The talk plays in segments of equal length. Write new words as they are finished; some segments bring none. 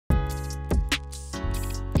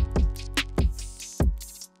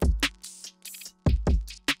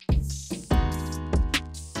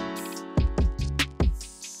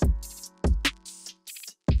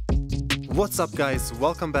What's up guys,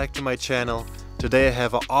 welcome back to my channel. Today I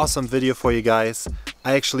have an awesome video for you guys.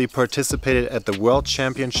 I actually participated at the World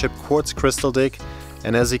Championship Quartz Crystal Dig,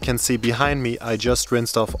 and as you can see behind me, I just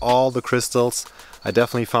rinsed off all the crystals. I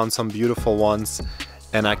definitely found some beautiful ones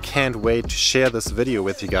and I can't wait to share this video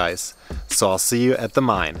with you guys. So I'll see you at the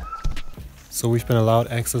mine. So we've been allowed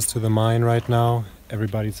access to the mine right now.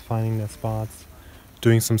 Everybody's finding their spots,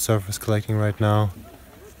 doing some surface collecting right now.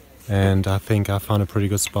 And I think I found a pretty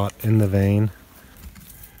good spot in the vein.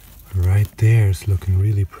 Right there is looking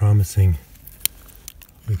really promising.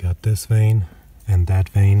 We got this vein and that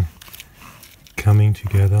vein coming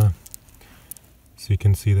together. So you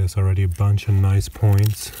can see there's already a bunch of nice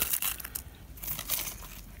points.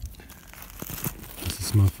 This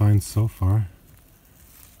is my find so far.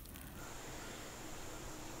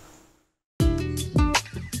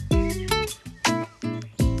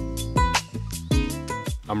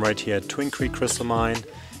 I'm right here at Twin Creek Crystal Mine.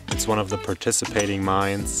 It's one of the participating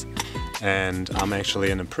mines, and I'm actually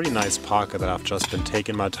in a pretty nice pocket that I've just been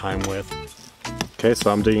taking my time with. Okay, so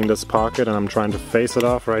I'm digging this pocket and I'm trying to face it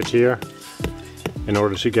off right here in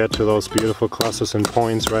order to get to those beautiful clusters and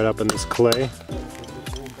points right up in this clay.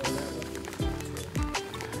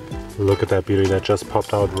 Look at that beauty that just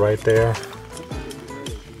popped out right there.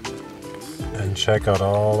 And check out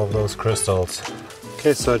all of those crystals.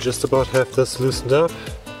 Okay, so I just about have this loosened up.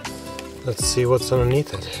 Let's see what's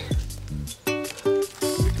underneath it.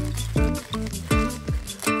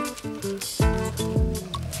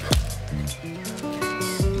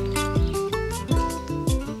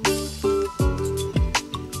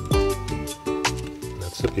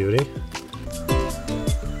 That's a beauty.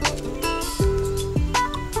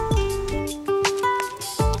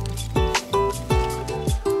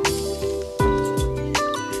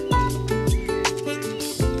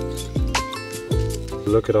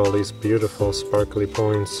 Look at all these beautiful sparkly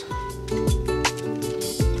points.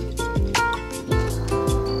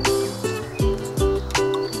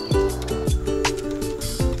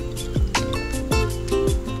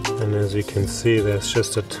 And as you can see, there's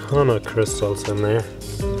just a ton of crystals in there.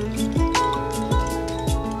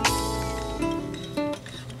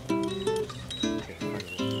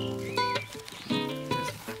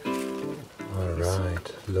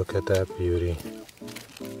 Alright, look at that beauty.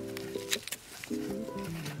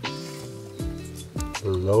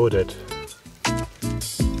 Loaded.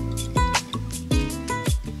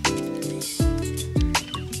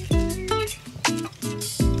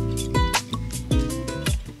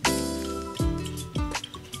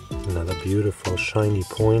 Another beautiful shiny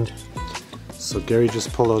point. So Gary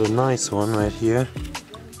just pulled out a nice one right here.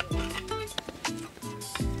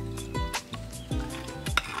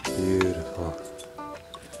 Beautiful.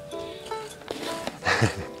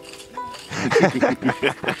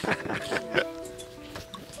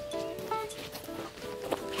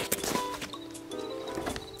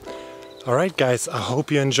 Alright guys, I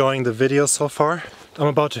hope you're enjoying the video so far. I'm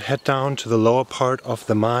about to head down to the lower part of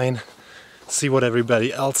the mine, see what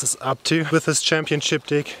everybody else is up to with this championship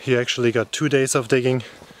dig. You actually got 2 days of digging.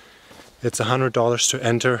 It's $100 to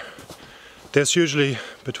enter. There's usually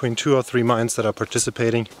between 2 or 3 mines that are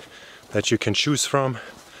participating that you can choose from.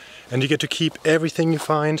 And you get to keep everything you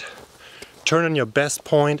find. Turn on your best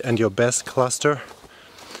point and your best cluster.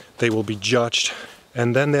 They will be judged.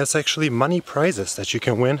 And then there's actually money prizes that you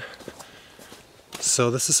can win.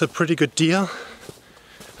 So this is a pretty good deal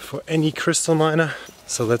for any crystal miner.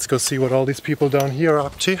 So let's go see what all these people down here are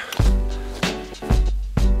up to.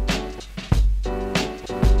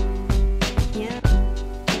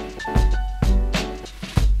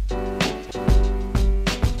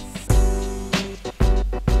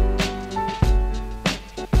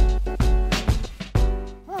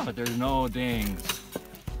 But there's no dings.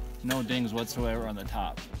 No dings whatsoever on the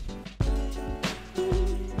top.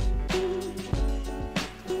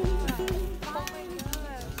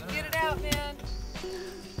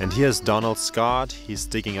 And here's Donald Scott. He's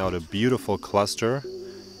digging out a beautiful cluster.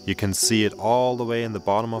 You can see it all the way in the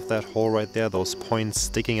bottom of that hole right there, those points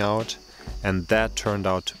sticking out. And that turned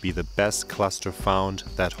out to be the best cluster found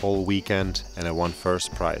that whole weekend, and it won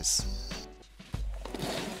first prize.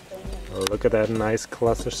 Oh, look at that nice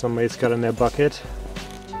cluster somebody's got in their bucket.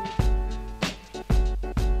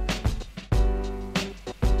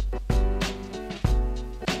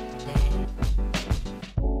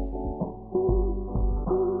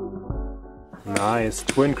 Nice,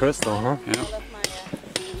 twin crystal, huh? Yeah.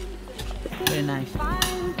 Very nice. I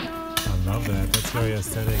love that, that's very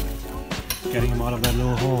aesthetic. Getting him out of that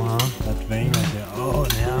little hole, huh? That vein right there. Oh,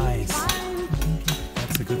 nice.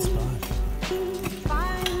 That's a good spot.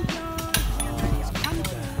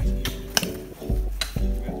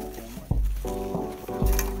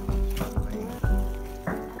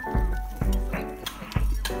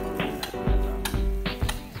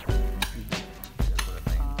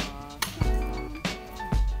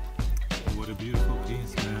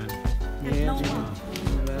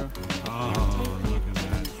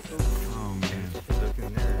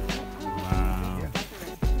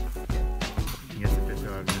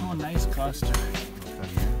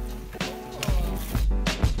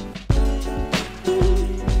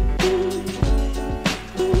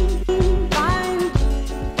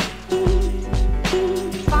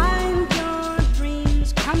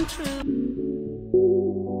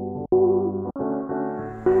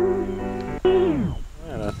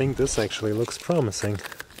 think this actually looks promising.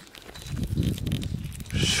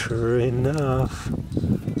 Sure enough.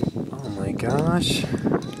 Oh my gosh.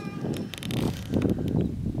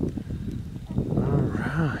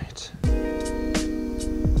 Alright.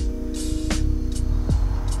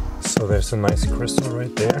 So there's a nice crystal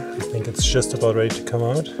right there. I think it's just about ready to come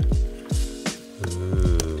out.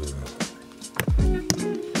 Ooh.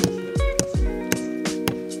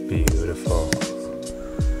 Beautiful.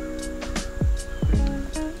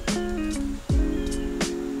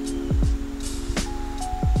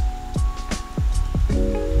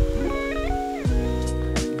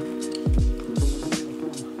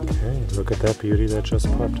 Look at that beauty that just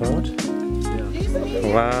popped out.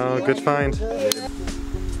 Yeah. Wow, good find.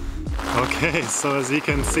 Okay, so as you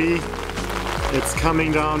can see, it's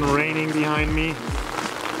coming down, raining behind me.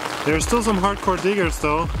 There's still some hardcore diggers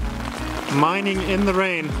though, mining in the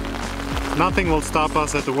rain. Nothing will stop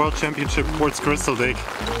us at the World Championship Quartz Crystal Dig.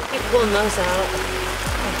 Keep pulling those out.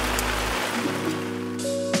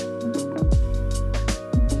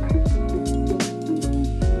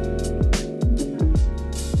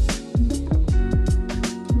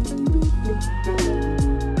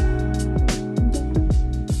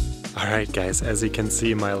 Alright guys, as you can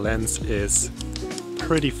see, my lens is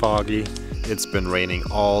pretty foggy. It's been raining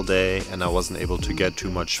all day and I wasn't able to get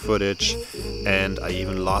too much footage, and I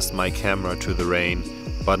even lost my camera to the rain.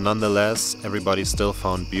 But nonetheless, everybody still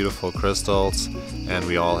found beautiful crystals and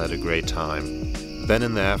we all had a great time. Then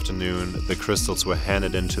in the afternoon, the crystals were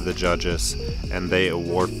handed in to the judges and they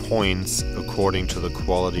award points according to the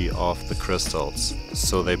quality of the crystals.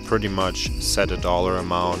 So they pretty much set a dollar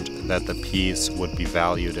amount that the piece would be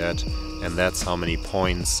valued at, and that's how many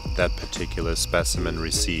points that particular specimen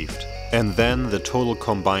received. And then the total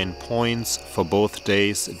combined points for both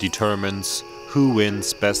days determines who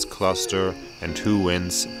wins best cluster and who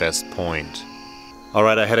wins best point.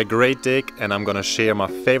 Alright, I had a great dig and I'm gonna share my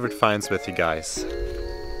favorite finds with you guys.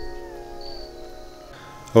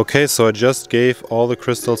 Okay, so I just gave all the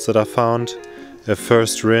crystals that I found a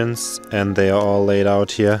first rinse and they are all laid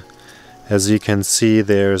out here. As you can see,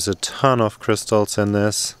 there's a ton of crystals in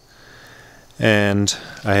this and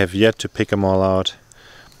I have yet to pick them all out.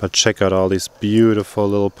 But check out all these beautiful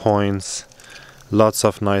little points, lots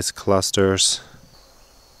of nice clusters.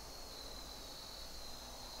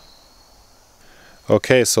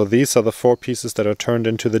 Okay, so these are the 4 pieces that are turned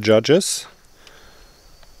into the judges.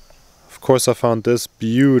 Of course, I found this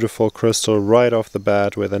beautiful crystal right off the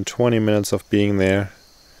bat within 20 minutes of being there.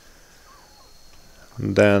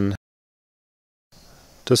 And then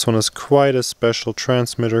this one is quite a special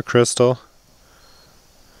transmitter crystal.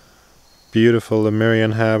 Beautiful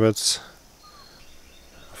Lemurian habits.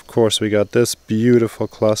 Of course, we got this beautiful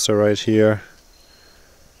cluster right here.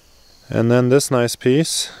 And then this nice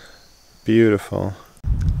piece. Beautiful.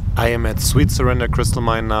 I am at Sweet Surrender Crystal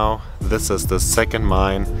Mine now. This is the second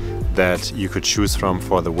mine that you could choose from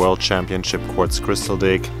for the World Championship Quartz Crystal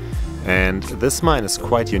Dig. And this mine is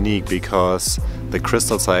quite unique because the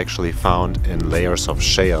crystals are actually found in layers of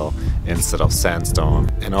shale instead of sandstone.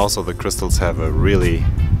 And also the crystals have a really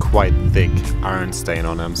quite thick iron stain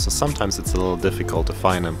on them, so sometimes it's a little difficult to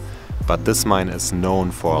find them. But this mine is known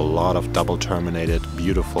for a lot of double terminated,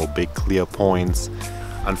 beautiful, big clear points.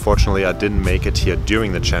 Unfortunately, I didn't make it here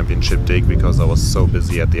during the championship dig because I was so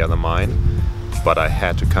busy at the other mine. But I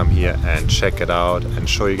had to come here and check it out and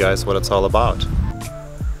show you guys what it's all about.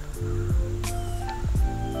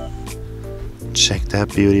 Check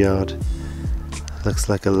that beauty out. Looks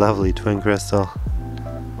like a lovely twin crystal.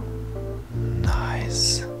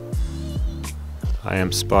 Nice. I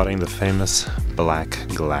am spotting the famous black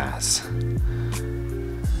glass.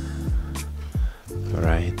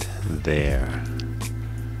 Right there.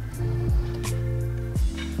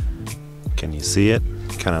 Can you see it?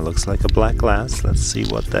 Kind of looks like a black glass. Let's see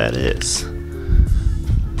what that is.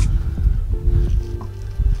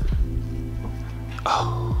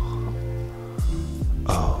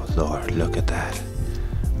 Oh Lord, look at that.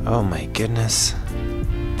 Oh my goodness.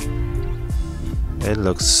 It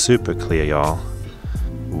looks super clear, y'all.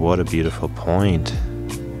 What a beautiful point.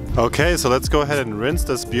 Okay, so let's go ahead and rinse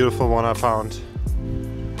this beautiful one I found.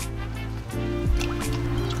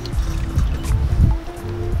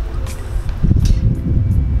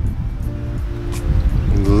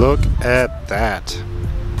 Look at that.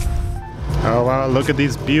 Oh wow, look at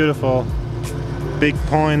these beautiful big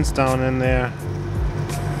points down in there.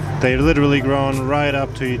 They're literally grown right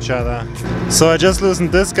up to each other. So I just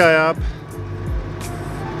loosened this guy up.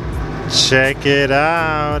 Check it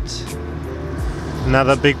out.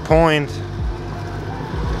 Another big point.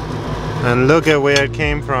 And look at where it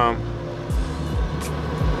came from.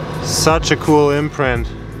 Such a cool imprint.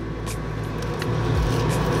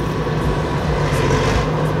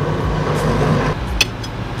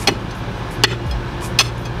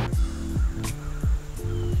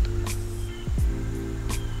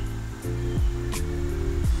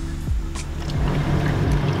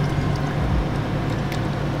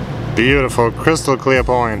 Beautiful, crystal clear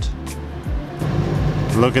point.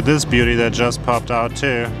 Look at this beauty that just popped out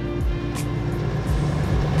too.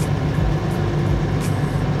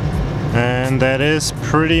 And that is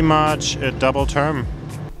pretty much a double term.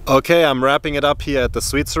 Okay, I'm wrapping it up here at the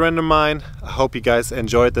Sweet Surrender mine. I hope you guys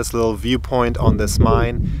enjoyed this little viewpoint on this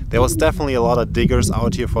mine. There was definitely a lot of diggers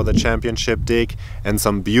out here for the championship dig and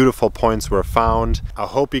some beautiful points were found. I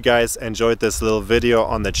hope you guys enjoyed this little video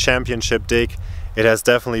on the championship dig. It has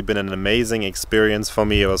definitely been an amazing experience for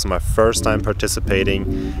me. It was my first time participating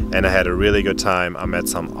and I had a really good time. I met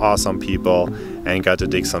some awesome people and got to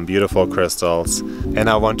dig some beautiful crystals. And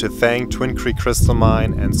I want to thank Twin Creek Crystal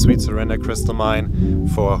Mine and Sweet Surrender Crystal Mine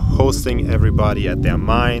for hosting everybody at their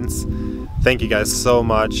mines. Thank you guys so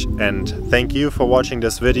much and thank you for watching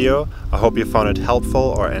this video. I hope you found it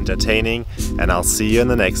helpful or entertaining and I'll see you in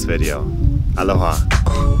the next video.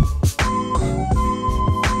 Aloha!